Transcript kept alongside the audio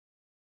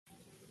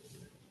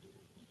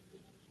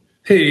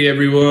Hey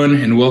everyone,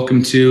 and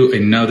welcome to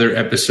another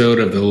episode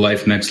of the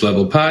Life Next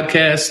Level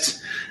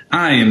podcast.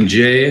 I am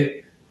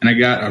Jay, and I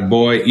got our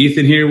boy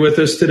Ethan here with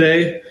us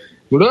today.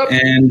 What up?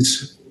 And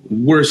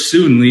we're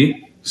soon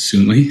going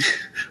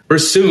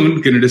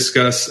to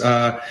discuss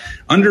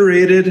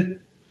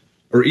underrated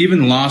or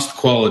even lost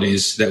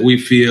qualities that we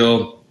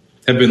feel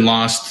have been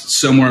lost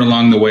somewhere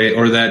along the way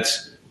or that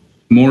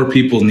more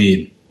people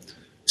need.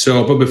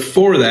 So, but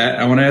before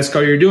that, I want to ask how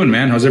you're doing,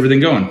 man. How's everything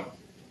going?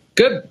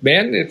 Good,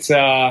 man. It's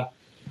I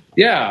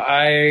we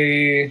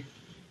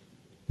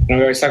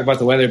always talk about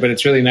the weather, but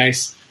it's really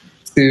nice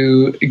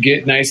to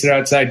get nicer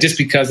outside just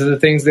because of the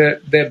things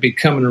that be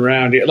coming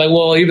around. Like,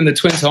 well, even the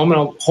Twins home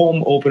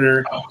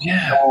opener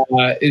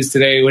is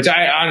today, which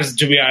I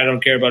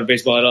don't care about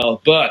baseball at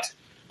all, but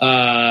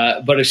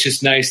it's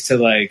just nice to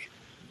like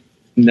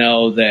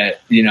know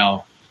that, you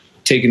know,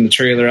 taking the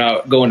trailer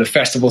out, going to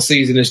festival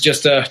season is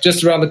just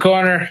around the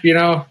corner, you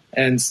know?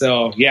 And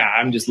so, yeah,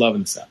 I'm just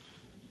loving stuff.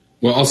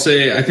 Well, I'll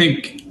say, I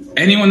think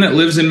anyone that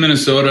lives in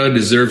Minnesota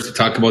deserves to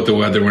talk about the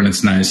weather when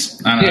it's nice.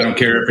 I don't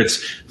care if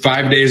it's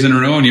 5 days in a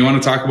row and you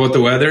want to talk about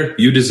the weather,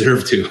 you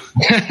deserve to.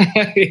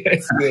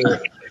 Yes,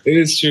 it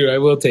is true. I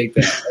will take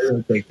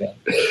that.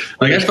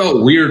 Like, I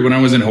felt weird when I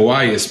was in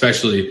Hawaii,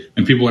 especially,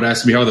 and people would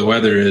ask me how the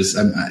weather is.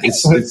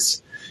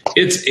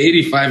 It's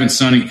 85 and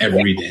sunny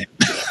every day.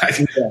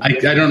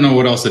 I don't know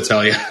what else to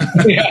tell you.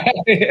 Yeah,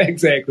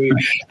 exactly.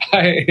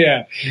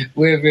 I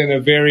live in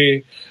a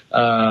very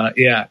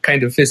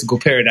kind of physical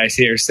paradise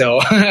here. So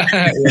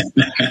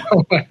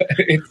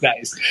it's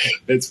nice.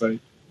 It's funny.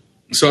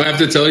 So I have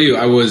to tell you,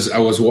 I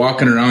was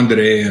walking around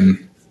today,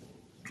 and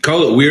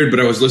call it weird, but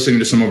I was listening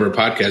to some of our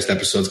podcast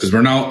episodes because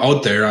we're now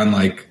out there on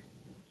like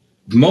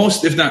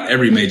most, if not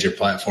every major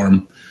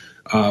platform,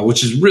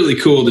 which is really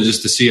cool to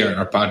see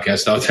our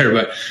podcast out there.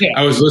 But yeah.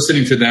 I was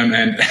listening to them,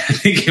 and I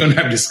think you and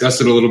I have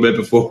discussed it a little bit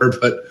before,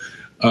 but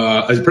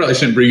I probably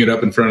shouldn't bring it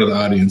up in front of the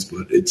audience,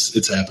 but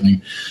it's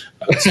happening.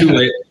 It's too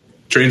late.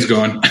 Train's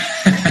gone.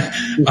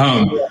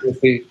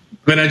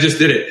 But I just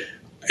did it.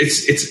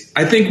 It's.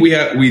 I think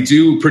we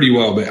do pretty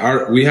well,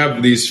 but we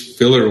have these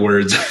filler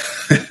words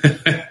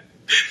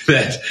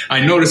that I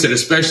notice it,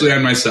 especially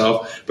on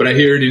myself, but I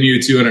hear it in you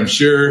too. And I'm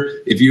sure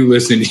if you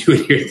listen, you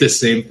would hear the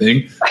same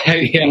thing.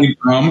 Yeah. We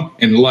come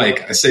and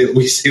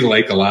we say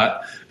like a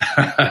lot.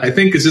 I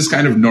think it's just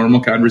kind of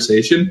normal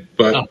conversation,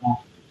 but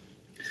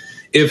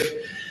if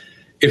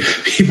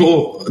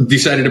people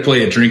decided to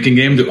play a drinking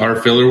game to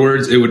our filler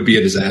words, it would be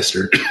a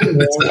disaster.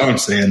 That's how I'm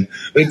saying.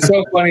 It's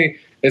so funny.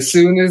 As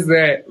soon as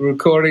that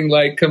recording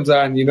light comes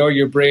on, you know,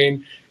 your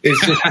brain is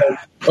just like,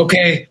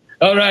 okay,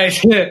 all right,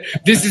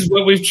 this is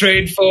what we've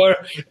trained for,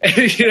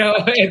 you know.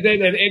 And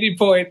then at any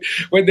point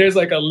when there's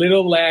like a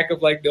little lack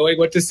of like knowing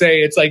what to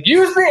say, it's like,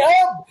 use the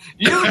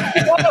M,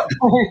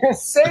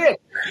 say it.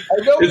 I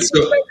know what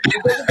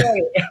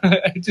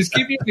it. Just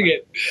keep using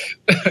it.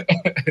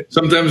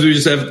 Sometimes we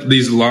just have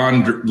these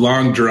long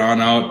drawn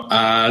out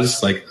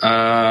ahs, like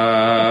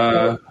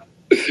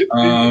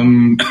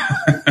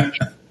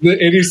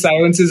Any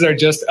silences are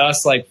just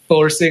us like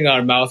forcing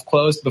our mouth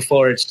closed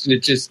before it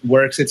just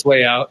works its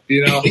way out,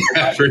 you know?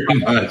 Yeah, pretty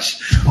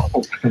much.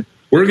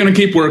 We're going to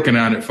keep working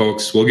on it,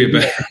 folks. We'll get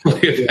better.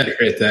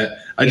 At that.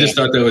 I just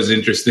thought that was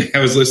interesting. I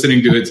was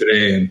listening to it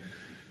today, and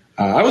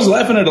I was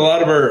laughing at a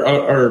lot of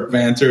our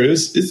banter.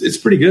 It's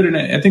pretty good, and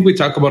I think we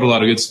talk about a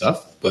lot of good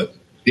stuff. But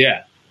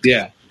yeah.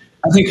 I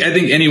think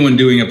anyone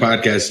doing a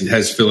podcast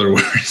has filler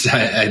words.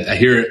 I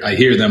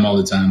hear them all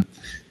the time.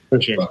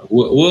 For sure. But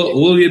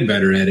we'll get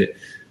better at it.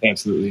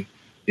 Absolutely.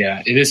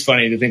 Yeah, it is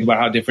funny to think about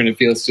how different it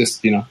feels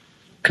just, you know,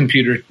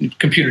 computer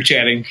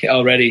chatting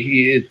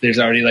already. There's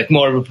already like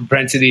more of a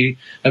propensity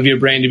of your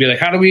brain to be like,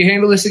 how do we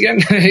handle this again?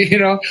 You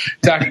know,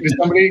 talking to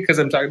somebody because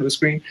I'm talking to a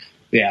screen.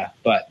 Yeah,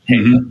 but hey,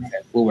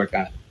 we'll work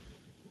on it.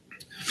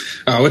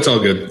 Oh, it's all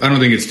good. I don't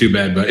think it's too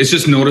bad, but it's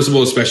just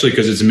noticeable, especially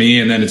because it's me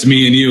and then it's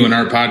me and you and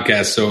our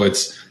podcast. So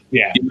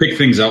you pick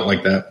things out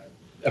like that.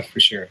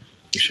 For sure.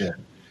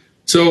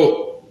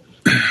 So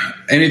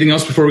anything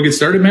else before we get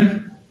started,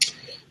 man?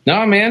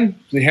 No, man.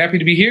 Happy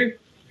to be here.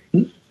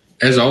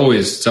 As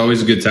always, it's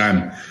always a good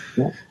time.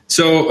 Yeah.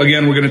 So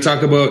again, we're going to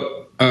talk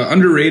about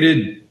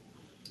underrated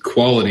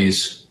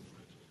qualities,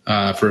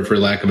 for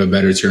lack of a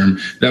better term,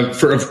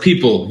 of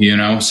people. You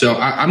know, so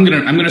I'm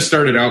gonna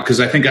start it out because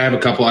I think I have a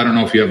couple. I don't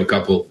know if you have a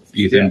couple,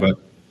 Ethan, but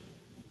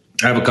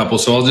I have a couple.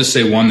 So I'll just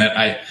say one that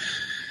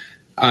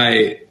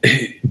I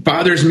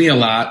bothers me a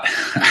lot.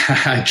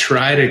 I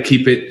try to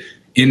keep it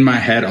in my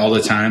head all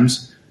the time,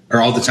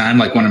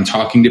 like when I'm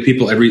talking to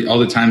people, all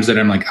the times that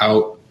I'm like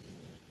out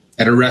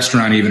at a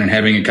restaurant even and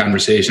having a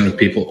conversation with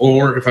people,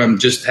 or if I'm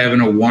just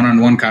having a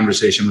one-on-one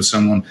conversation with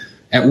someone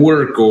at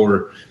work,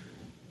 or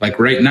like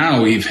right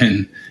now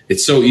even,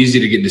 it's so easy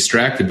to get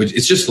distracted, but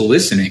it's just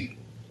listening.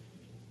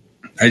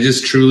 I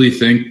just truly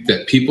think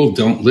that people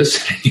don't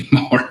listen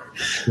anymore.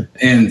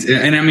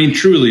 And I mean,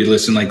 truly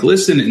listen, like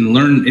listen and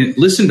learn, and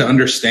listen to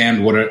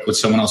understand what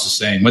someone else is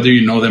saying, whether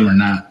you know them or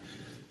not.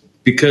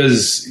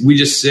 Because we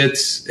just sit,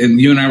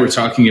 and you and I were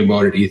talking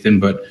about it,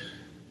 Ethan, but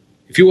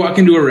if you walk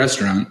into a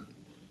restaurant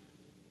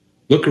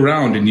look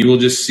around and you will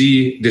just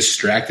see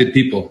distracted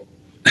people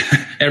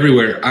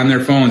everywhere on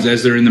their phones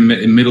as they're in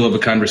the middle of a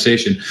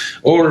conversation,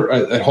 or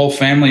a whole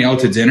family out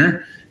to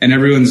dinner and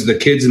the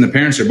kids and the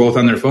parents are both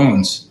on their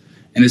phones.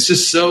 And it's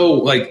just so,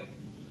 like,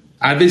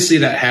 obviously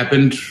that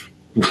happened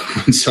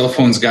when cell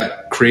phones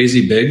got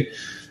crazy big,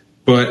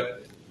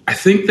 but I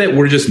think that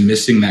we're just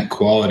missing that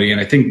quality. And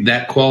I think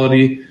that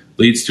quality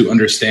leads to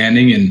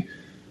understanding and,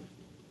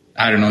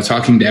 I don't know,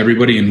 talking to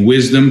everybody and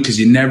wisdom, because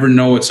you never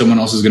know what someone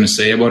else is going to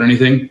say about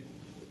anything.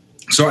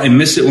 So I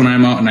miss it when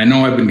I'm out, and I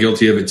know I've been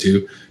guilty of it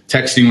too,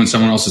 texting when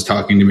someone else is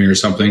talking to me or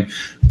something.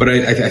 But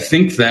I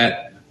think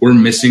that we're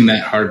missing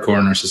that hardcore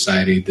in our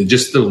society,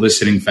 just the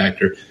listening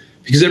factor,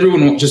 because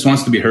everyone just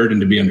wants to be heard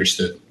and to be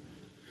understood.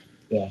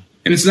 Yeah.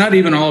 And it's not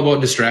even all about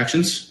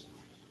distractions.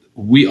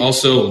 We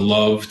also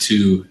love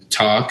to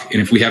talk,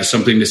 and if we have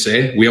something to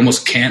say, we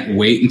almost can't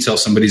wait until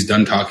somebody's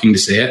done talking to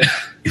say it.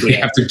 Yeah. We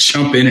have to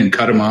jump in and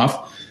cut them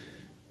off.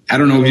 I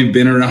don't know if you've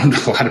been around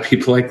a lot of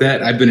people like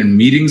that. I've been in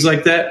meetings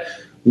like that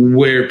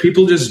where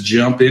people just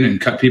jump in and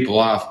cut people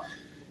off.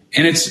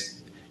 And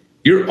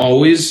you're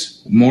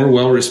always more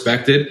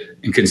well-respected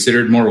and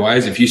considered more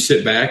wise if you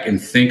sit back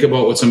and think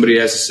about what somebody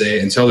has to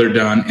say until they're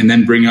done, and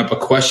then bring up a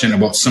question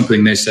about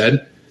something they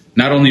said.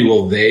 Not only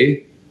will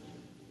they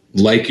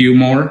like you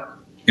more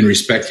and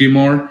respect you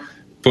more,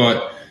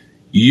 but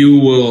you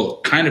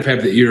will kind of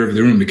have the ear of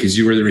the room because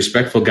you were the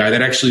respectful guy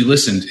that actually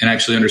listened and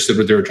actually understood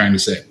what they were trying to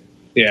say.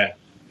 Yeah.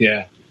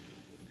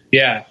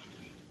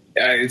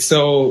 It's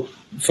so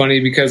funny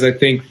because I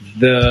think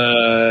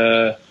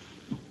the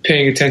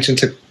paying attention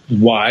to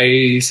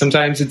why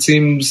sometimes it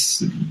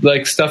seems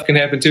like stuff can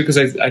happen too, because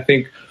I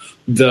think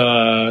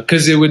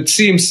because it would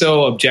seem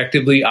so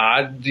objectively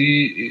odd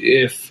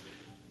if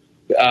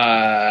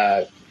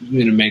I'm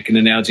going to make an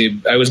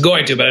analogy. I was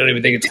going to, but I don't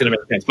even think it's going to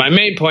make sense. My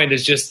main point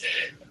is just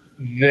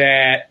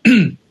that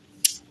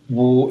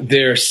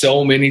there are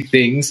so many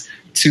things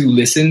to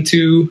listen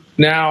to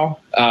now,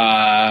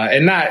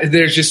 and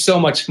there's just so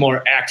much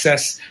more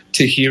access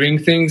to hearing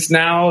things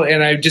now,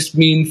 and I just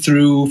mean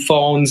through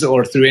phones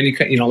or through any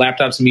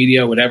laptops,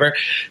 media, whatever,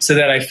 so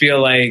that I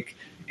feel like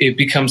it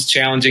becomes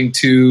challenging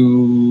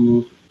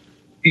to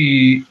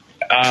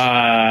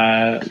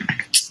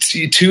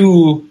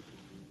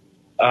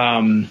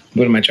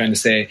what am I trying to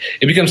say?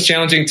 It becomes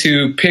challenging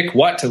to pick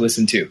what to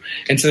listen to.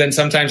 And so then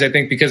sometimes I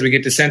think because we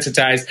get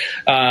desensitized,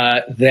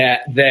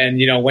 that then,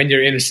 when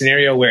you're in a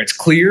scenario where it's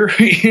clear,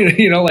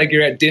 like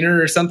you're at dinner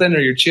or something, or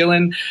you're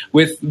chilling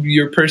with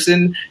your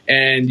person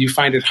and you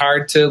find it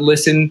hard to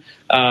listen,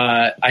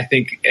 I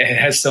think it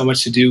has so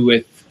much to do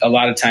with a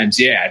lot of times,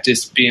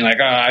 just being like,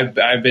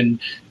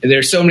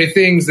 there's so many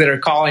things that are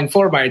calling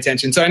for my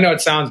attention. So I know it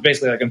sounds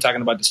basically like I'm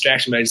talking about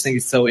distraction, but I just think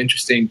it's so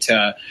interesting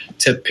to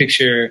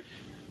picture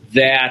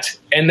that,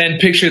 and then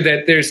picture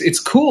that it's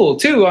cool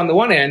too on the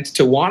one end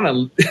to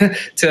want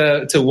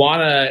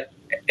to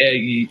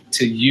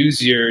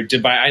use your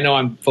device. I know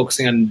I'm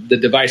focusing on the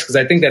device because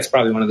I think that's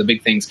probably one of the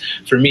big things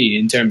for me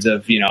in terms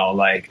of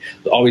like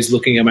always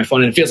looking at my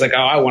phone, and it feels like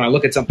I want to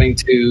look at something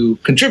to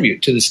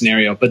contribute to the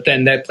scenario. But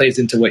then that plays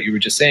into what you were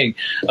just saying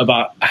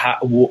about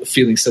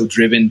feeling so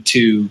driven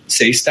to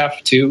say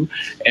stuff too,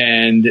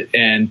 and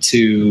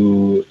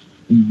to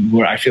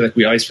where I feel like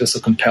we always feel so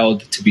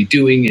compelled to be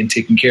doing and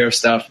taking care of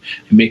stuff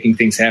and making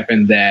things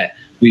happen that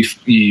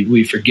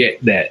we forget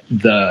that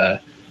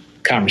the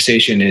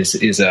conversation is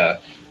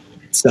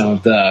some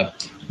of the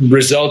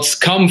results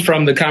come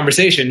from the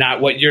conversation,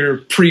 not what you're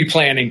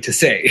pre-planning to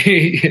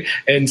say.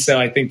 And so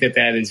I think that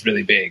is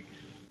really big.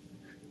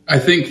 I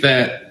think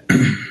that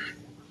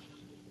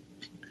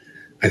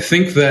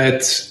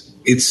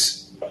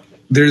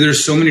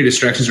there's so many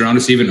distractions around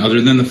us, even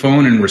other than the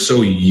phone, and we're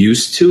so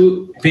used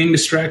to being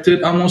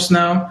distracted almost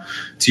now,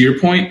 to your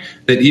point,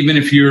 that even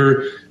if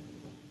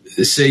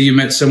say you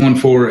met someone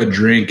for a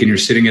drink and you're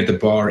sitting at the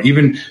bar,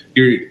 even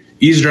you're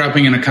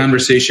eavesdropping in a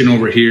conversation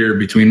over here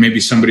between maybe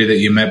somebody that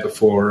you met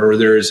before, or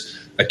there's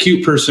a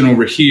cute person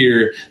over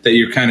here that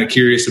you're kind of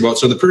curious about.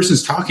 So the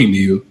person's talking to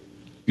you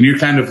and you're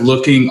kind of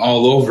looking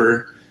all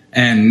over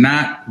and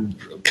not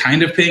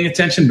kind of paying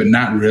attention, but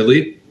not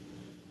really.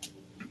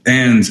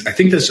 And I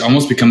think that's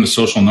almost become the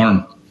social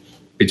norm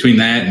between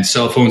that and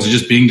cell phones and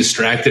just being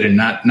distracted and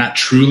not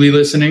truly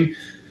listening.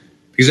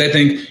 Because I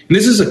think, and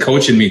this is a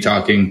coach in me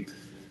talking,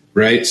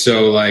 right?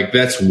 So like,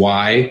 that's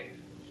why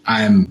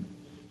I'm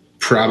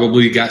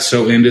probably got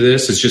so into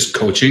this. It's just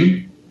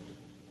coaching.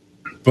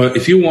 But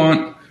if you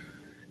want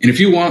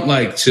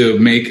like to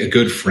make a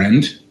good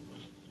friend,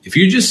 if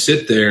you just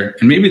sit there,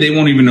 and maybe they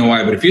won't even know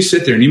why, but if you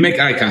sit there and you make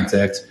eye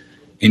contact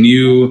and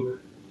you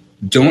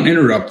don't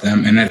interrupt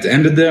them, and at the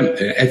end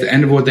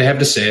of what they have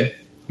to say,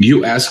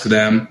 you ask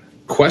them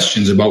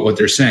questions about what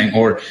they're saying.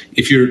 Or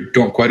if you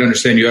don't quite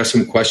understand, you ask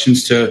them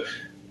questions to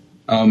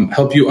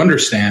help you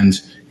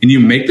understand, and you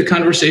make the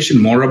conversation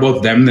more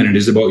about them than it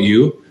is about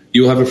you,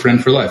 you'll have a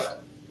friend for life.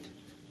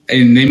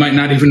 And they might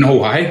not even know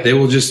why. They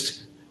will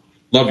just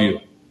love you.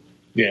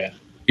 Yeah.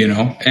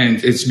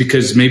 And it's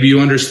because maybe you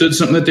understood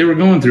something that they were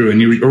going through.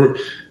 Or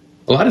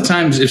a lot of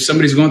times if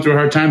somebody's going through a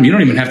hard time, you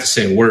don't even have to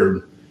say a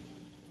word.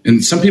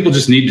 And some people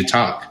just need to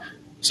talk.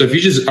 So if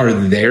you just are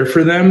there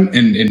for them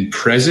and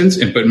present,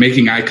 but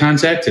making eye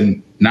contact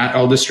and not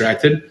all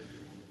distracted,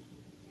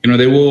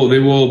 they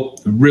will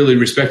really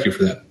respect you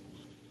for that.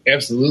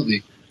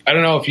 Absolutely. I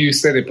don't know if you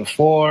said it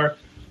before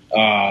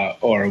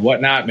or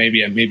whatnot. Maybe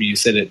you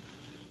said it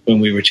when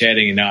we were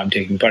chatting, and now I'm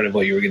taking part of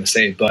what you were going to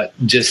say. But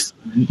just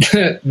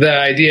the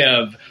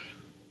idea of,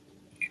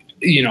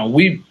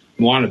 we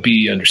want to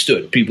be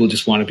understood. People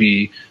just want to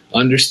be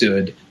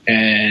understood,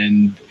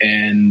 and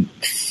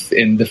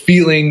the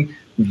feeling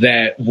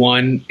that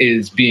one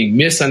is being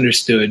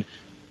misunderstood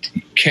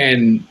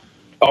can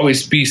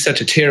always be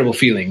such a terrible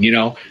feeling,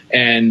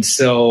 And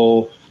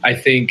so I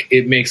think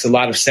it makes a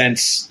lot of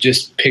sense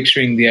just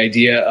picturing the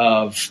idea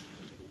of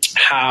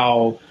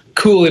how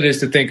cool it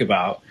is to think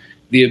about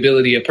the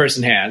ability a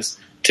person has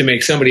to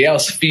make somebody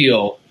else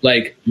feel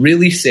like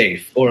really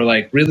safe or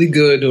like really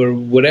good or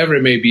whatever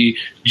it may be,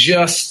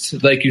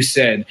 just like you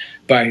said,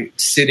 by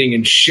sitting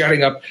and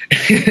shutting up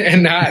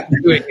and not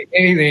doing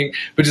anything,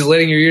 but just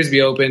letting your ears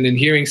be open and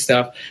hearing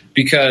stuff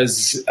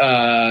because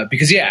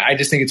yeah, I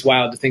just think it's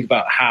wild to think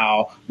about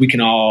how we can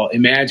all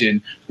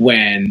imagine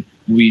when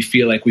we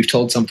feel like we've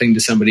told something to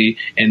somebody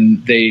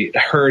and they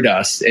heard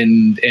us.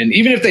 And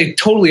even if they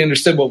totally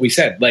understood what we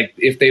said, like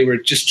if they were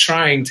just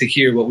trying to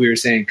hear what we were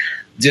saying,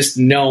 just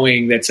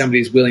knowing that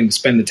somebody's willing to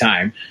spend the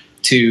time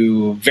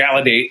to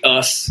validate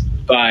us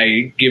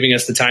by giving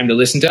us the time to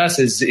listen to us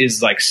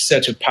is like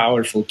such a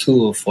powerful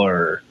tool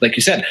for, like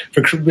you said,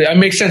 it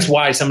makes sense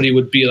why somebody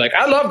would be like,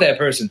 I love that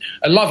person.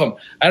 I love them.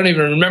 I don't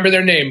even remember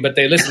their name, but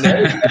they listen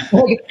to it.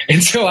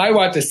 And so I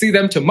want to see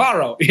them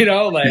tomorrow,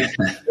 like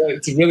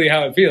it's really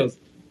how it feels.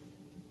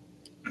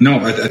 No,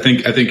 I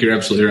think you're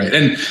absolutely right.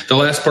 And the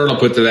last part I'll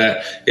put to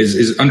that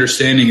is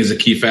understanding is a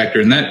key factor.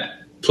 And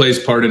that plays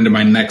part into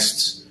my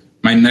next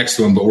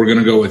one, but we're going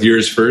to go with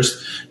yours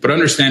first. But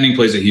understanding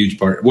plays a huge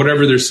part.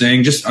 Whatever they're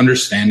saying, just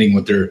understanding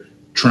what they're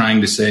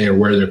trying to say or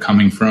where they're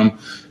coming from.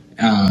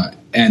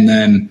 And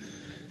then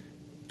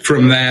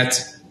from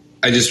that,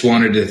 I just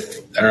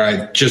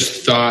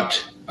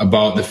thought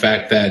about the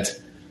fact that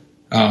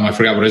I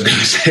forgot what I was going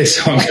to say,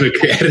 so I'm going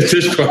to edit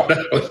this part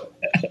out.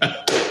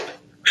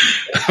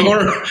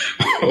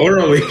 or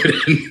I'll leave it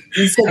in.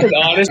 It's such an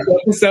honest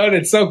episode.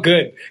 It's so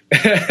good.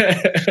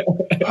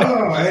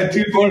 I had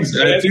two things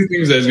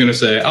I was going to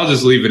say. I'll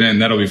just leave it in.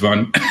 That'll be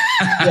fun.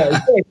 Yeah,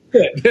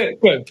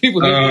 good.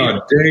 People.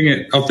 Dang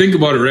it! I'll think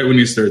about it right when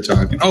you start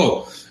talking.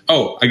 Oh,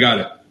 I got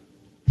it.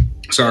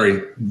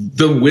 Sorry.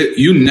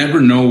 You never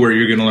know where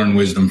you're going to learn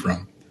wisdom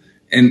from.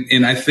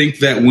 And I think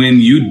that when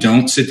you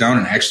don't sit down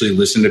and actually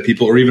listen to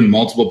people, or even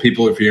multiple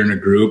people, if you're in a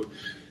group,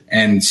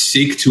 and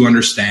seek to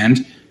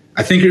understand,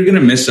 I think you're going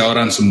to miss out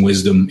on some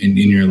wisdom in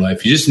your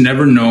life. You just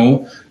never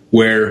know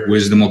where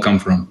wisdom will come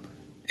from.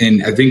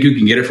 And I think you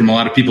can get it from a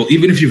lot of people,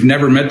 even if you've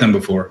never met them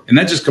before. And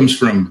that just comes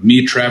from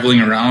me traveling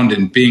around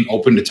and being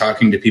open to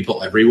talking to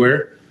people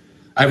everywhere.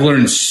 I've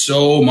learned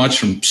so much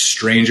from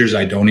strangers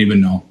I don't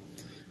even know.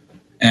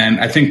 And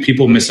I think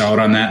people miss out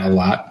on that a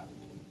lot.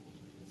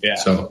 Yeah.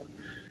 So,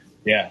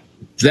 yeah.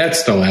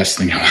 That's the last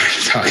thing I wanted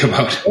to talk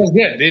about. That was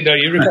good. No,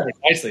 you recovered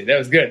nicely. That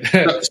was good.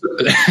 Sorry,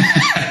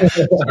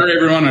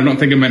 everyone. I don't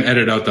think I'm going to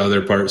edit out the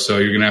other part, so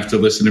you're going to have to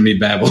listen to me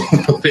babble a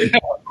little bit.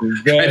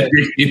 I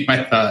repeat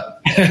my thought.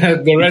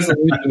 The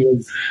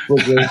resolution was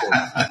really good.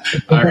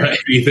 All right,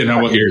 Ethan, how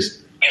about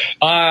yours?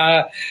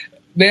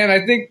 Man,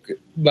 I think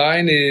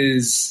mine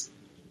is,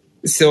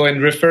 so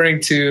in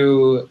referring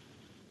to,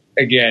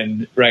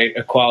 again, right,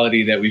 a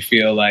quality that we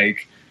feel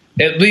like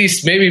at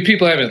least maybe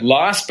people haven't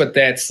lost, but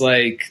that's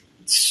like,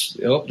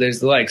 oh, there's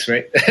the likes,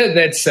 right?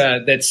 that's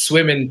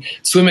swimming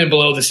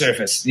below the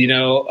surface, and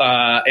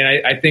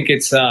I think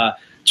it's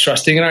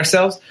trusting in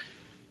ourselves.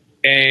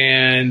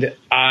 And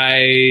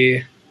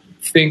I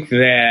think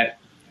that,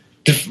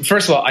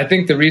 first of all, I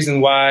think the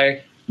reason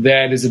why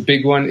that is a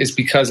big one is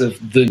because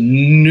of the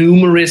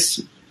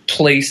numerous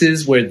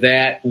places where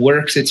that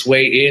works its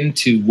way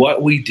into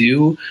what we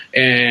do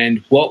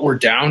and what we're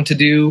down to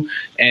do.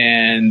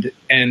 And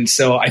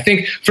so I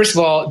think, first of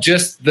all,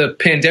 just the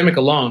pandemic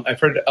alone, I've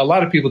heard a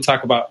lot of people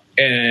talk about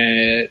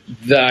the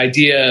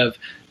idea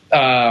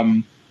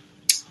of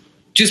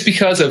just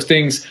because of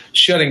things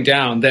shutting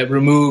down that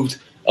removed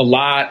a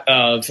lot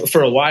of,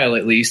 for a while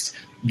at least,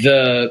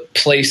 the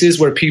places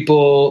where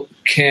people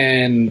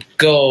can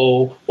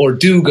go or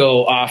do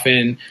go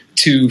often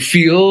to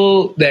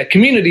feel that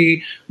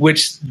community,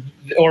 which,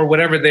 or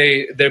whatever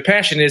their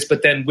passion is,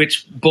 but then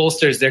which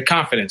bolsters their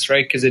confidence,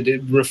 right? Because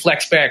it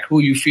reflects back who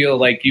you feel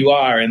like you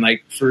are. And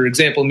like, for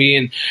example, me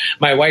and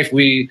my wife,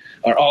 we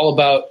are all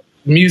about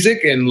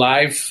music and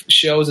live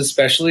shows,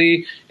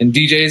 especially, and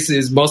DJs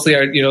is mostly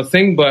our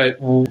thing. But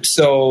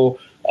so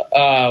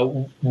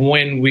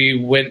when we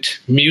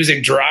went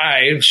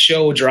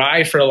show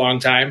dry for a long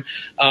time,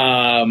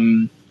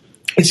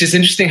 it's just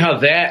interesting how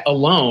that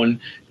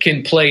alone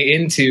can play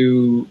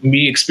into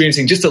me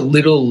experiencing just a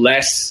little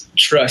less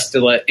trust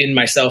in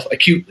myself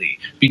acutely,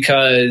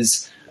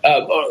 because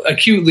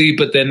acutely,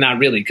 but then not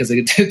really, because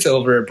it's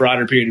over a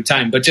broader period of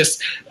time. But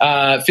just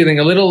feeling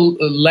a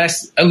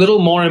little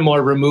more and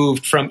more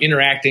removed from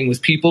interacting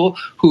with people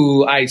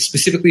who I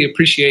specifically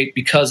appreciate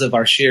because of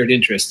our shared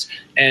interests.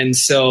 And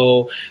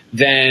so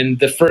then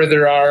the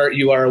further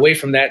you are away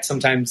from that,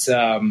 sometimes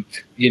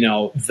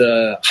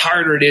the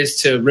harder it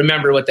is to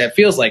remember what that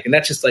feels like. And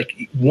that's just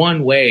like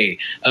one way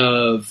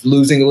of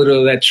losing a little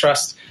of that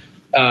trust.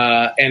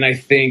 And I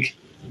think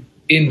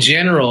in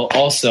general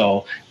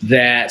also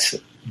that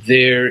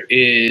there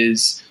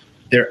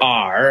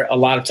are a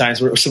lot of times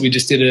so we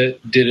just did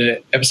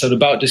a episode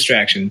about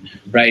distraction,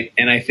 right?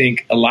 And I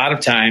think a lot of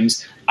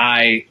times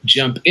I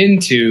jump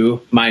into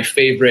my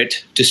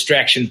favorite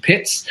distraction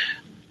pits,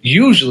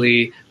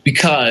 usually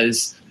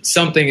because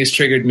something has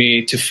triggered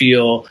me to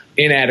feel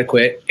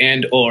inadequate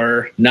and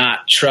or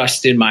not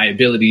trust in my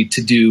ability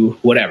to do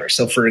whatever.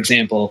 So for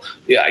example,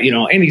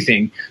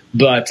 anything,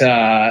 but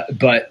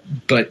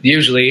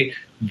usually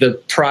the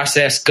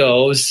process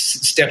goes,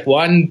 step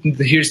one,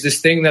 here's this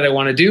thing that I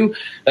want to do.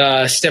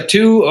 Step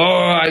two,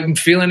 I'm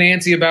feeling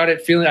antsy about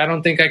it. I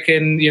don't think I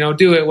can,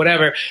 do it,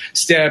 whatever.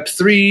 Step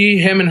three,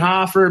 hem and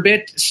haw for a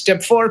bit.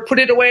 Step four, put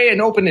it away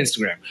and open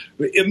Instagram.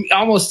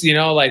 Almost,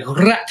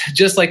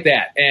 just like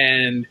that.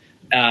 And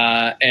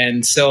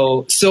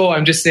so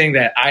I'm just saying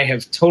that I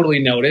have totally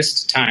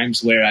noticed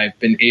times where I've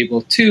been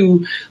able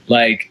to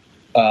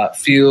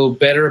feel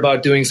better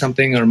about doing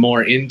something or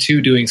more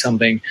into doing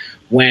something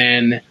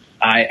when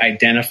I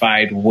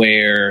identified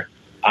where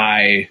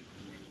I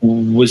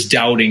was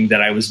doubting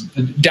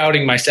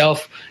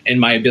myself and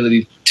my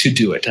ability to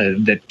do it.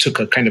 That took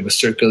a kind of a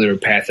circular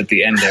path at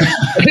the end there.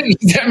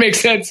 Does that make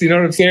sense? You know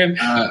what I'm saying?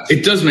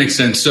 It does make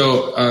sense.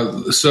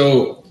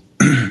 So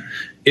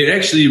it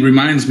actually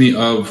reminds me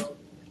of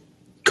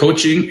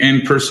coaching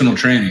and personal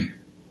training,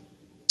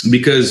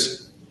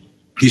 because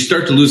you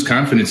start to lose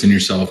confidence in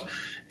yourself.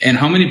 And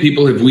how many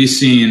people have we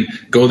seen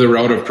go the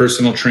route of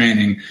personal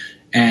training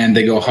and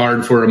they go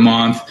hard for a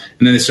month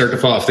and then they start to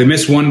fall off? They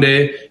miss one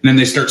day and then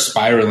they start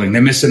spiraling. They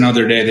miss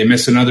another day, and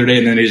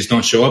then they just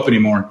don't show up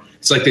anymore.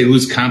 It's like they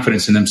lose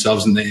confidence in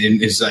themselves, and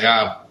it's like,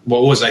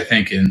 what was I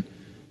thinking?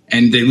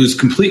 And they lose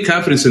complete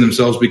confidence in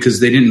themselves because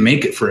they didn't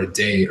make it for a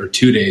day or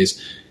 2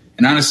 days.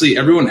 And honestly,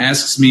 everyone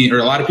asks me, or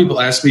a lot of people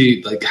ask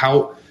me,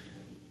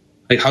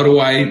 how do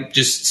I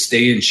just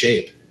stay in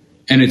shape?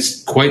 And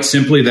it's quite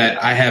simply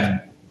that I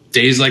have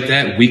days like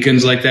that,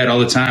 weekends like that all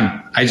the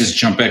time. I just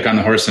jump back on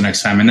the horse the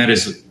next time. And that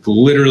is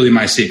literally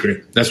my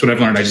secret. That's what I've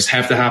learned. I just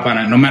have to hop on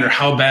it no matter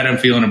how bad I'm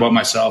feeling about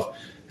myself.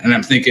 And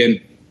I'm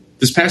thinking,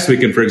 this past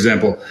weekend, for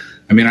example,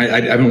 I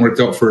haven't worked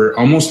out for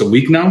almost a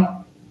week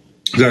now.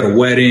 I was at a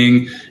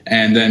wedding,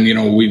 and then,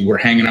 we were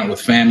hanging out with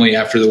family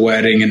after the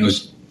wedding, and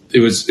it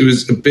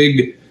was a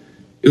big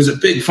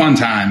fun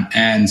time.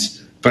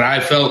 But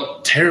I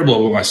felt terrible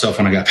about myself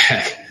when I got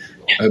back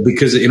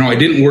because, I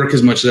didn't work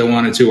as much as I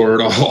wanted to,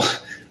 or at all.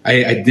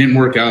 I didn't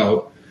work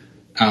out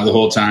the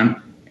whole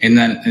time. And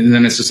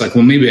then it's just like,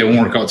 well, maybe I won't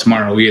work out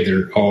tomorrow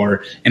either.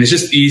 And it's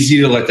just easy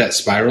to let that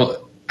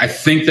spiral. I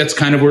think that's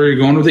kind of where you're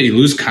going with it. You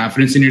lose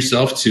confidence in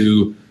yourself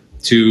to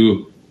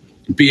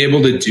be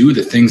able to do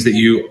the things that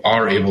you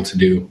are able to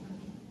do.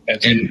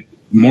 And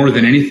more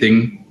than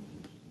anything,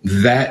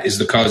 that is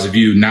the cause of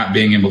you not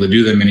being able to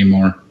do them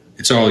anymore.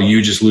 It's all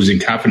you just losing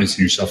confidence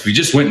in yourself. If you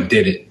just went and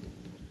did it.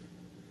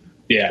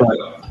 Yeah.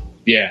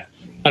 Yeah.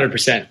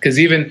 100%. Because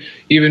even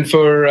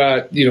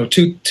for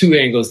two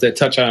angles that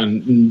touch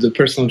on the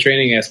personal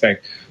training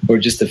aspect or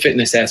just the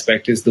fitness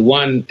aspect is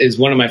one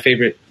of my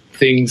favorite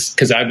things,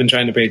 because I've been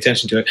trying to pay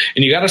attention to it.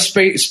 And you got to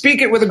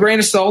speak it with a grain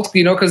of salt,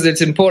 because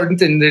it's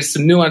important and there's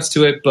some nuance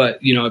to it. But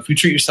if you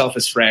treat yourself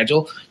as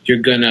fragile, you're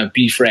gonna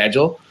be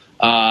fragile.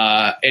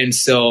 And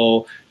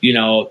so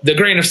the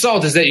grain of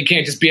salt is that you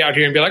can't just be out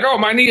here and be like, oh,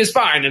 my knee is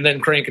fine, and then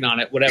cranking on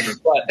it, whatever.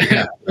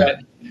 But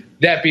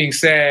that being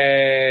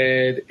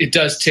said, it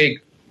does take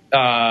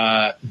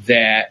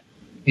that,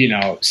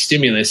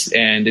 stimulus,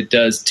 and it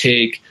does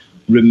take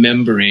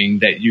remembering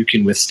that you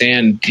can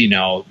withstand,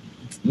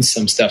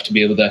 some stuff to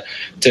be able to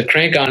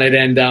crank on it.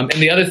 And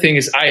the other thing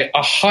is I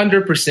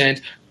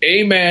 100%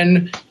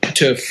 amen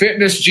to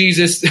fitness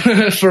Jesus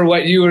for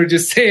what you were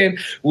just saying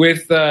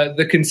with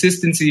the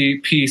consistency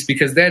piece,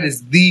 because that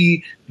is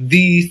the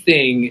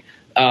thing.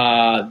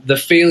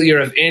 The failure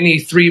of any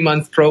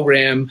 3-month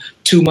program,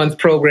 2-month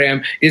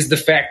program is the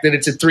fact that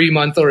it's a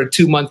 3-month or a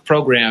 2-month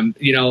program,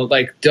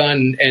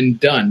 done and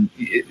done.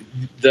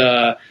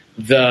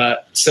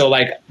 So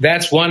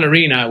that's one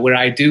arena where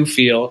I do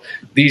feel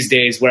these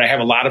days where I have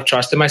a lot of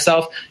trust in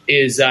myself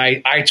is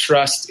I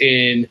trust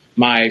in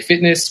my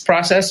fitness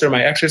process or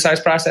my exercise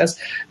process.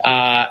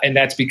 And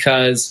that's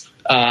because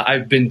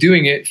I've been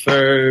doing it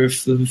for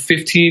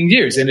 15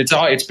 years, and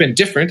it's been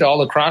different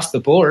all across the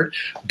board,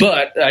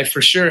 but I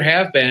for sure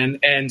have been.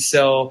 And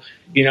so,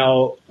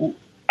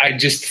 I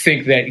just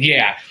think that,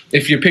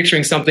 if you're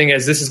picturing something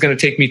as this is going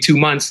to take me 2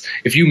 months,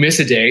 if you miss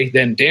a day,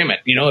 then damn it.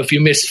 If you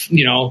miss,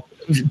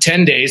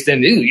 10 days,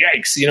 then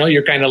yikes,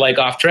 you're kind of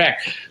off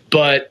track.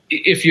 But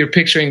if you're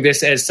picturing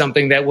this as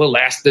something that will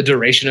last the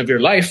duration of your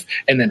life,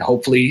 and then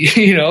hopefully,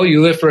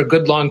 you live for a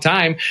good long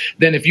time,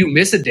 then if you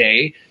miss a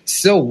day,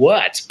 so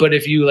what? But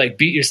if you like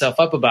beat yourself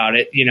up about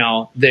it,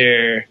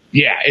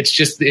 it's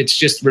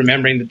just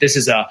remembering that this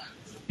is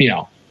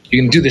you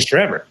can do this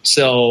forever.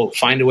 So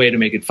find a way to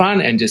make it fun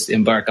and just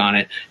embark on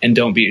it, and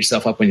don't beat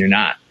yourself up when you're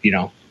not,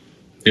 Yeah.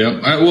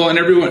 Well,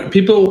 and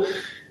people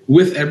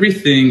with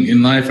everything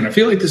in life, and I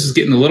feel like this is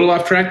getting a little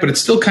off track, but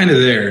it's still kind of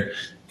there.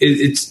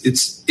 Is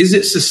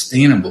it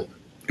sustainable?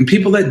 And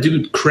people that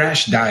do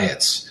crash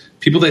diets,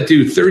 people that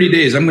do 30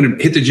 days, I'm going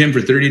to hit the gym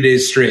for 30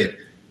 days straight.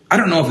 I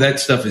don't know if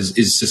that stuff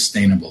is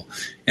sustainable.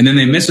 And then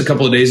they miss a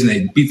couple of days and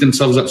they beat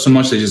themselves up so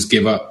much they just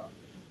give up.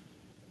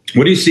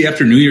 What do you see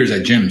after New Year's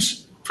at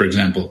gyms, for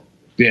example?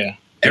 Yeah.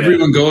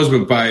 Everyone goes,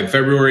 but by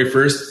February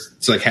 1st,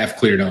 it's like half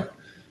cleared out.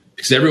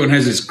 Because everyone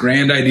has this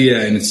grand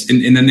idea, and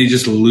then they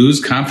just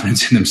lose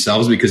confidence in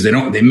themselves because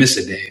they miss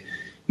a day.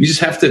 You just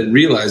have to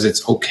realize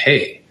it's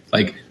okay.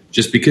 Like,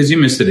 just because you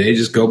missed a day,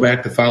 just go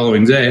back the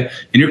following day,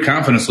 and your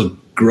confidence will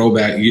grow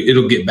back.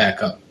 It'll get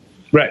back up.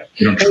 Right.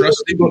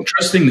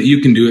 Trusting that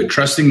you can do it,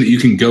 trusting that you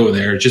can go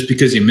there just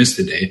because you missed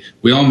a day.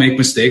 We all make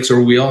mistakes,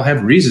 or we all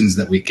have reasons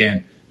that we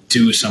can't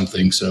do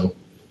something. So,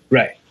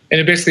 right. And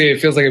it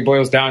feels like it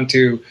boils down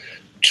to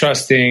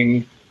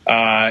trusting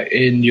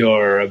in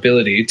your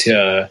ability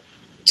to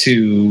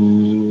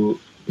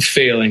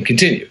fail and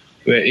continue,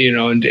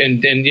 and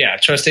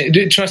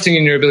trusting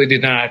in your ability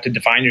to not have to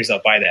define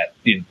yourself by that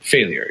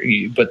failure,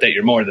 but that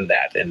you're more than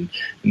that. And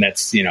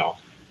that's,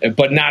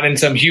 but not in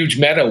some huge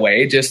meta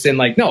way, just in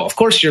like, no, of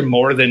course you're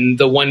more than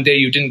the one day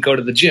you didn't go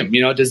to the gym.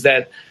 Does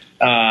that,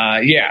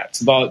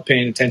 it's about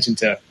paying attention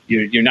to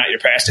you're not your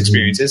past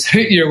experiences.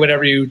 You're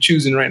whatever you're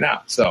choosing right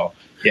now. So,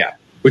 yeah.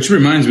 Which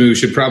reminds me, we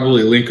should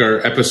probably link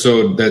our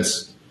episode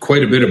that's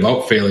quite a bit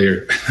about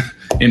failure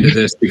into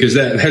this, because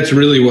that's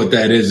really what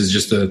that is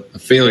just a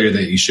failure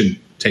that you shouldn't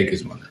take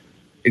as one.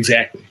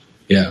 Exactly.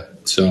 Yeah.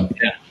 So.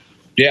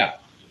 Yeah.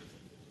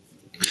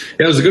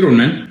 That was a good one,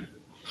 man.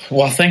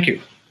 Well, thank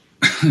you.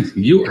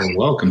 You are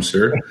welcome,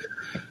 sir.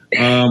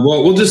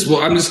 I'm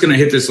just going to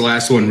hit this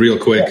last one real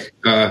quick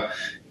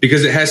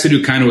because it has to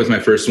do kind of with my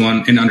first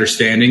one in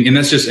understanding, and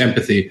that's just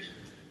empathy.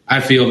 I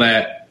feel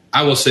that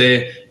I will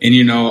say, and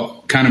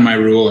kind of my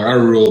rule or our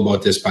rule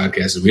about this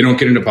podcast is we don't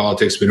get into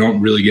politics. We don't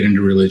really get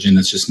into religion.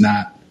 That's just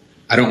not,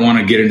 I don't want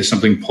to get into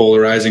something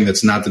polarizing.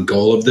 That's not the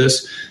goal of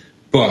this.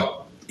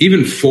 But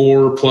even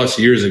 4+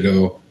 years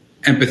ago,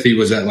 empathy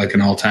was at like an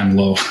all-time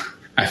low.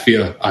 I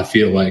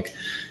feel like,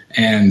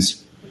 and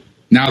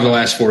now the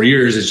last 4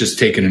 years it's just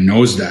taken a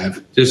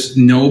nosedive. Just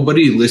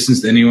nobody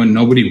listens to anyone.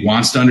 Nobody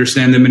wants to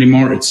understand them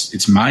anymore.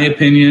 It's my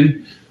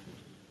opinion,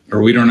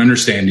 or we don't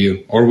understand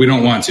you, or we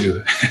don't want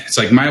to. It's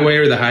like my way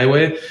or the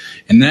highway.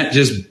 And that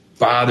just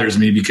bothers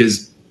me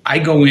because I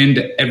go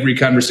into every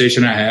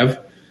conversation I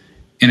have.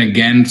 And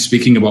again,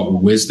 speaking about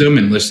wisdom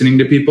and listening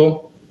to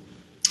people,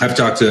 I've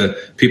talked to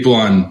people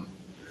on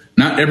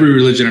not every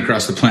religion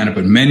across the planet,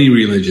 but many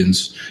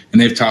religions.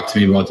 And they've talked to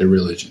me about their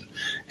religion.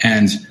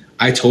 And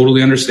I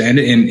totally understand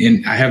it.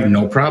 And I have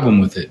no problem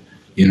with it,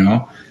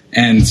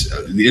 and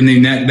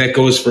then that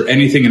goes for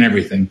anything and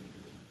everything.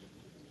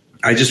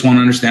 I just want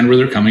to understand where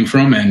they're coming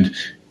from. And,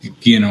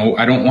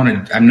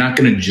 I'm not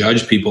going to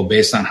judge people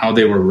based on how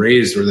they were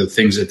raised or the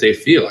things that they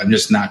feel. I'm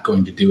just not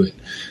going to do it.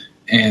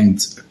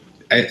 And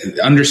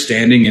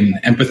understanding and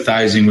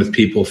empathizing with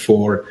people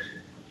for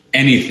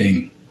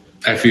anything,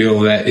 I feel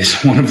that is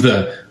one of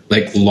the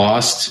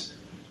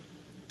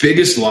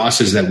biggest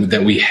losses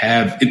that we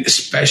have,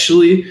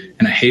 especially,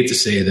 and I hate to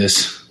say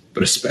this,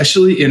 but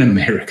especially in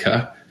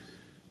America,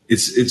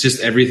 it's just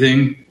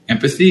everything.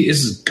 Empathy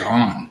is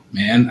gone,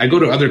 man. I go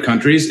to other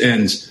countries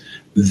and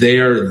they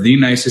are the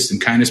nicest and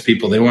kindest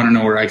people. They want to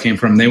know where I came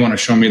from. They want to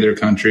show me their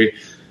country.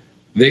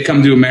 They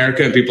come to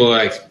America and people are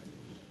like,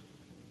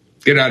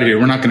 get out of here.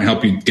 We're not going to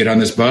help you get on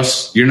this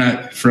bus. You're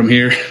not from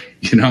here,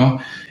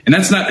 and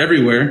that's not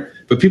everywhere,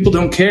 but people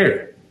don't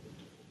care.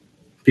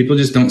 People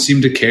just don't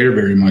seem to care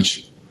very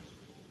much.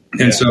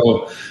 And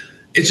so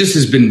it just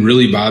has been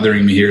really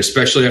bothering me here,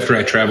 especially after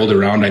I traveled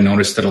around. I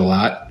noticed it a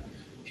lot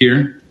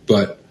here,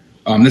 but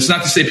that's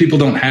not to say people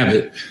don't have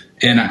it.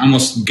 And I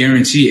almost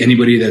guarantee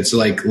anybody that's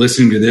like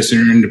listening to this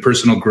and into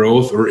personal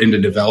growth or into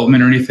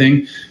development or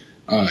anything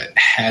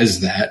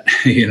has that,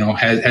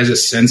 has a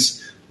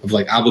sense of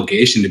like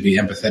obligation to be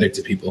empathetic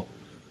to people.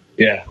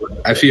 Yeah.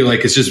 I feel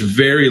like it's just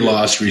very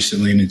lost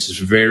recently, and it's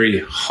just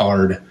very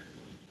hard.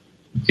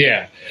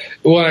 Yeah.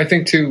 Well, I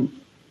think too,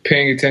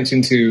 paying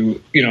attention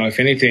to, if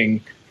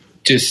anything,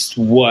 just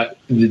what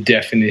the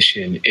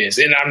definition is.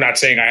 And I'm not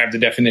saying I have the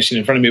definition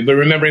in front of me, but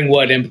remembering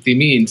what empathy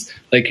means,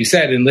 like you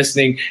said, and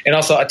listening. And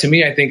also to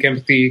me, I think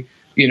empathy,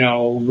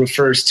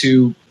 refers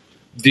to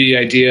the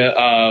idea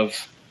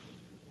of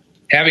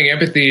having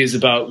empathy is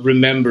about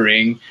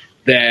remembering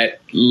that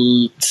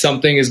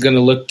something is going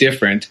to look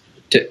different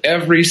to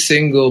every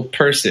single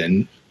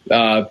person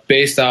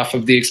based off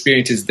of the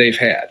experiences they've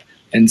had.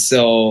 And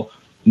so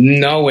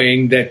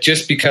knowing that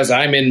just because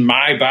I'm in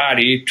my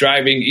body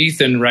driving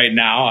Ethan right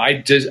now,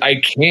 I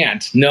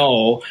can't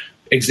know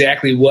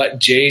exactly what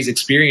Jay's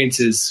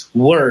experiences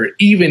were,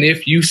 even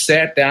if you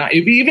sat down,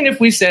 even if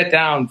we sat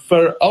down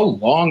for a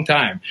long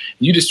time,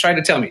 you just tried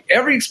to tell me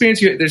every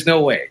experience you had, there's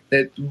no way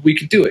that we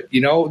could do it.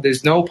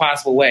 There's no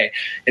possible way.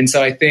 And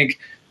so I think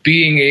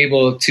being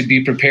able to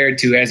be prepared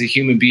to, as a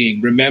human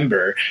being,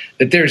 remember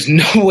that there's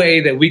no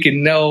way that we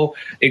can know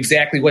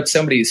exactly what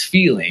somebody is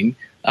feeling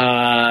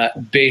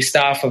based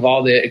off of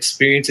all the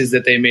experiences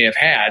that they may have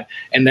had,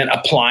 and then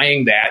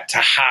applying that to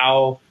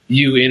how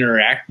you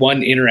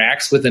one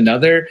interacts with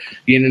another,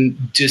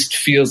 just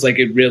feels like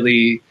it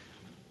really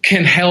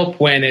can help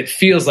when it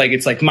feels like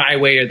it's like my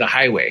way or the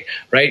highway,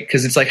 right?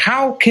 Because it's like,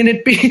 how can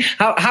it be?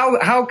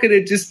 How could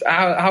it just?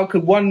 How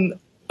could one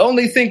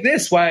only think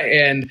this? Why?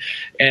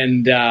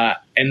 And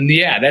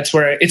yeah, that's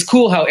where it's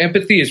cool how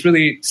empathy is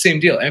really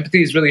same deal.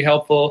 Empathy is really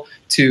helpful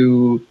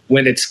to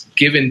when it's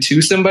given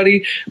to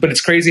somebody, but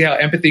it's crazy how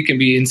empathy can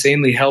be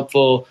insanely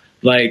helpful,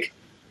 like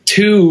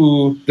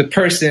to the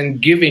person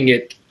giving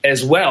it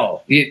as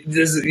well.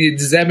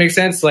 Does that make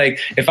sense?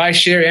 Like if I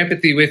share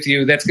empathy with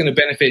you, that's going to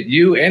benefit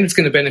you and it's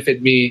going to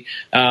benefit me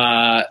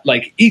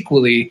like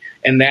equally.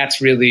 And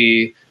that's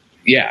really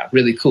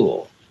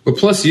cool. But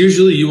plus,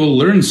 usually you will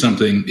learn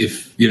something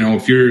if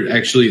you're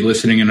actually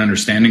listening and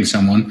understanding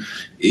someone,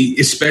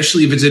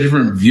 especially if it's a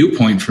different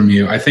viewpoint from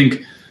you. I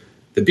think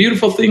the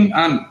beautiful thing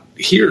on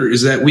here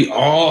is that we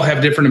all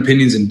have different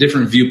opinions and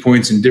different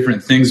viewpoints and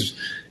different things.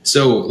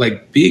 So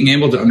like being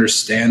able to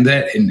understand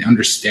that and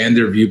understand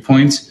their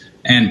viewpoints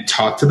and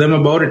talk to them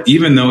about it,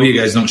 even though you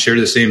guys don't share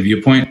the same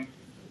viewpoint,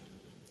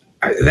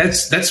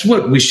 that's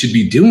what we should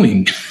be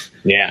doing.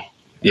 Yeah.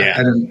 Yeah.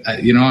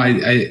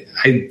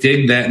 I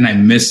dig that and I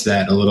miss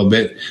that a little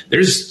bit.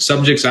 There's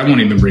subjects I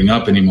won't even bring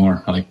up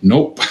anymore. I'm like,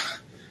 nope.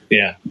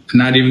 Yeah. I'm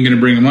not even going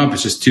to bring them up.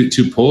 It's just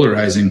too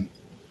polarizing.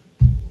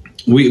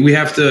 We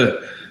have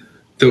to,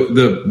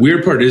 the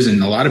weird part is,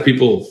 and a lot of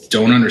people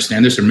don't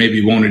understand this or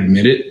maybe won't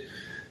admit it,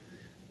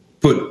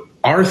 but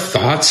our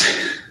thoughts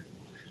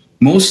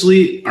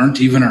mostly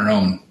aren't even our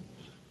own.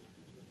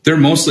 They're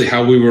mostly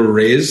how we were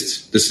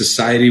raised, the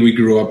society we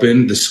grew up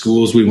in, the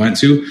schools we went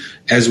to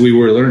as we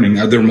were learning.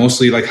 They're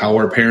mostly like how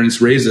our parents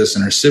raised us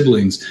and our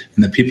siblings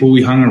and the people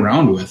we hung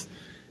around with.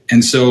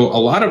 And so a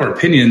lot of our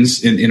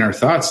opinions in our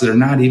thoughts, they're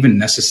not even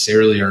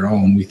necessarily our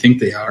own. We think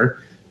they are,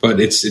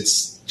 but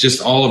it's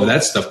just all of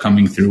that stuff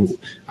coming through.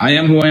 I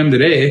am who I am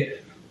today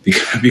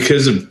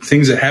because of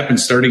things that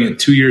happened starting at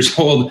 2 years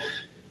old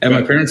at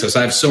my parents' house.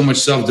 I have so much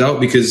self-doubt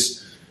because,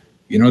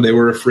 they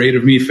were afraid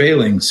of me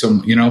failing.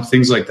 So,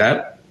 things like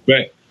that.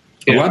 Right.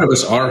 Yeah. A lot of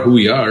us are who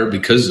we are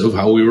because of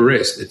how we were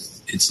raised.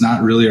 It's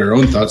not really our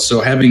own thoughts.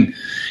 So and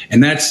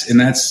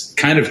that's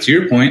kind of to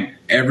your point,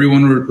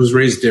 everyone was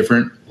raised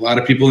different. A lot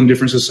of people in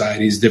different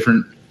societies,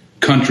 different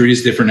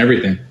countries, different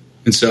everything.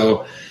 And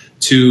so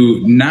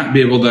to not be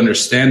able to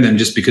understand them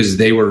just because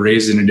they were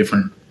raised in a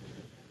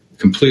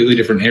completely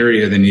different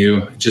area than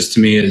you, just to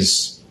me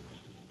is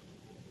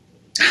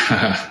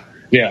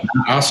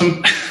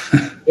awesome.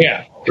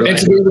 Yeah. Really. And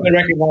to be able to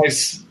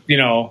recognize,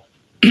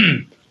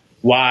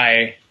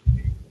 why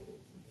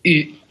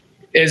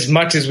as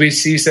much as we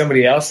see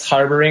somebody else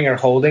harboring or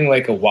holding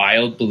like a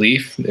wild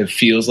belief, it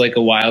feels like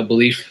a wild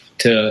belief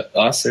to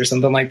us or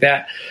something like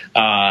that.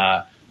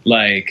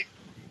 Like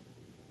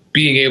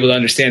being able to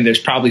understand there's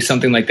probably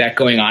something like that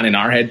going on in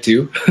our head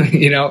too,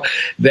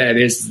 that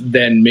is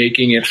then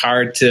making it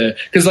hard to,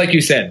 because like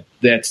you said,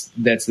 that's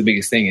the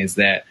biggest thing is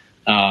that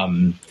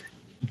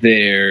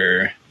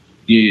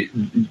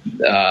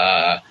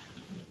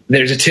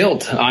there's a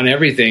tilt on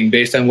everything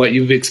based on what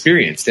you've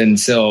experienced. And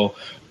so,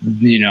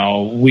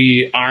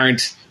 we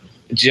aren't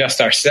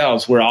just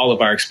ourselves. We're all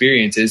of our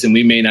experiences and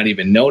we may not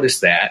even notice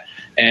that.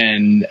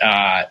 And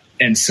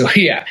so,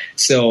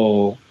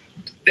 so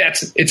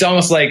it's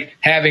almost like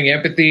having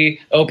empathy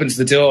opens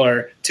the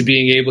door to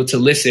being able to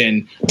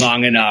listen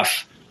long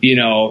enough,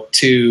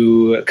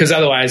 because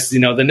otherwise, the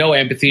no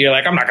empathy, you're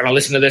like, I'm not going to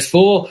listen to this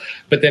fool.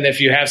 But then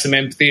if you have some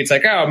empathy, it's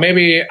like, oh,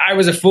 maybe I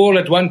was a fool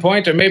at one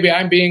point, or maybe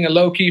I'm being a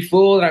low key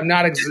fool and I'm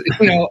not,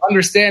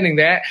 understanding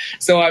that.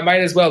 So I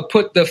might as well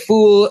put the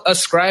fool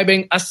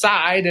ascribing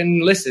aside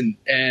and listen.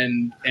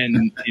 And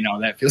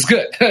that feels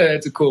good.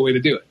 That's a cool way to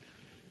do it.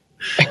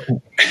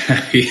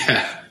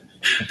 Yeah.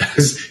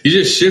 You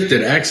just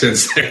shifted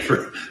accents there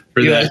for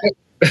that.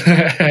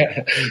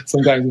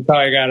 Sometimes it's how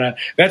I gotta.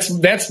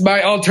 That's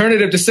my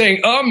alternative to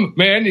saying,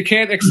 man, you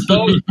can't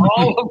expose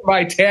all of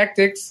my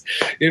tactics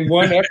in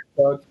one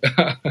episode.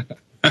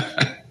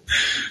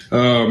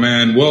 Oh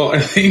man, well,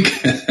 I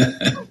think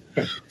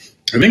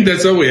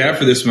that's all we have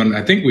for this one.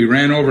 I think we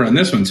ran over on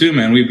this one too,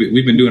 man.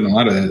 We've been doing a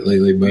lot of that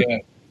lately, but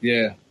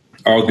yeah,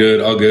 all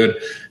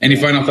good. Any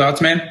final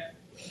thoughts, man?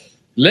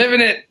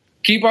 Living it.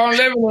 Keep on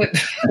living it.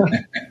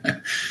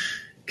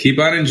 Keep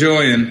on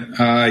enjoying.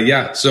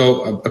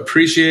 So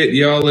appreciate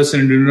y'all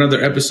listening to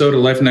another episode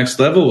of Life Next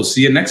Level. We'll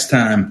see you next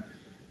time.